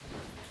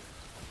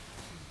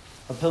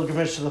A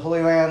pilgrimage to the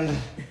Holy Land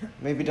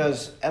maybe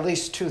does at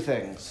least two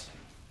things.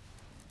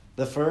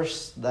 The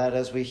first, that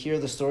as we hear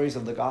the stories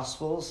of the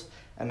Gospels,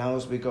 and now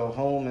as we go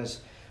home,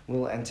 as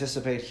we'll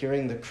anticipate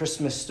hearing the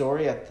Christmas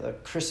story at the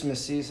Christmas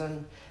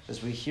season,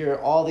 as we hear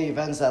all the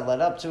events that led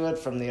up to it,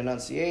 from the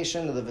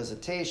Annunciation to the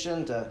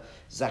Visitation to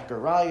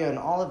Zechariah and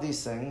all of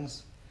these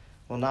things,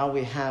 well, now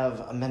we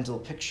have a mental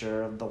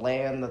picture of the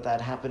land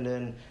that happened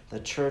in, the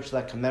church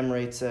that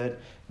commemorates it,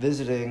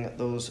 visiting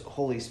those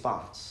holy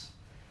spots.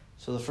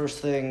 So the first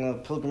thing the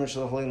pilgrimage to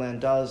the Holy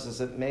Land does is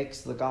it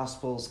makes the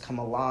Gospels come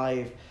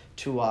alive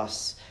to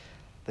us.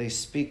 They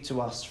speak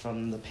to us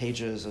from the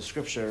pages of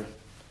Scripture.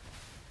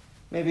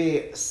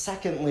 Maybe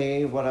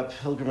secondly, what a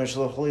pilgrimage to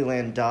the Holy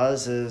Land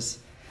does is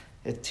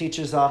it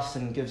teaches us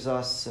and gives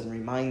us and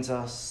reminds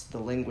us the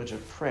language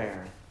of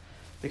prayer.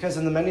 Because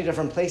in the many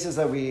different places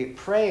that we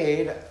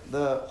prayed,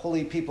 the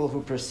holy people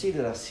who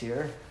preceded us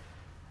here,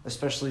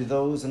 especially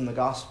those in the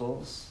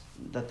Gospels,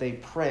 that they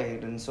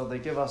prayed, and so they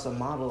give us a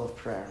model of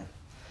prayer.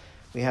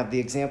 We have the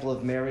example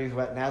of Mary, who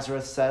at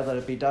Nazareth said, "Let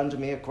it be done to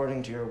me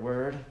according to your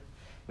word."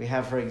 We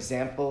have her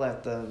example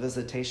at the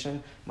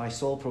Visitation, "My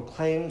soul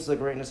proclaims the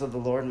greatness of the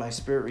Lord, my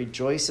spirit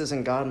rejoices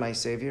in God my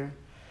Savior."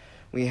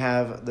 We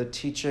have the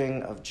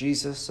teaching of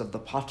Jesus, of the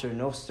Pater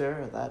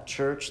Noster, that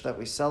church that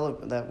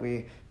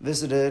we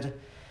visited.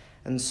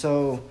 And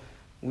so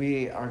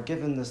we are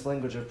given this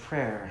language of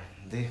prayer,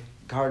 the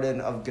Garden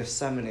of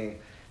Gethsemane,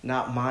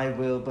 "Not my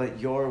will, but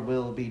your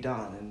will be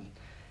done."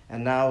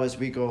 And now as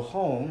we go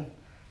home,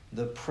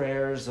 the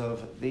prayers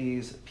of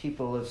these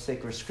people of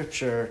sacred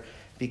Scripture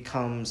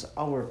becomes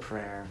our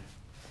prayer.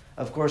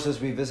 Of course, as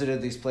we visited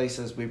these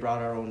places, we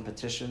brought our own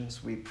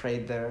petitions, we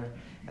prayed there.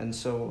 And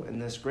so in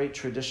this great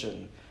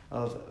tradition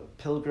of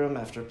pilgrim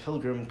after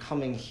pilgrim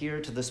coming here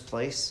to this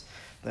place,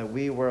 that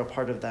we were a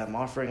part of them,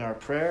 offering our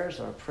prayers,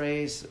 our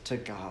praise to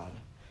God.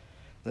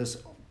 This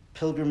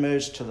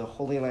pilgrimage to the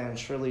Holy Land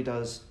surely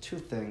does two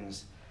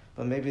things,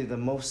 but maybe the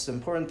most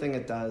important thing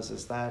it does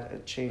is that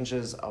it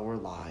changes our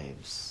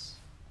lives.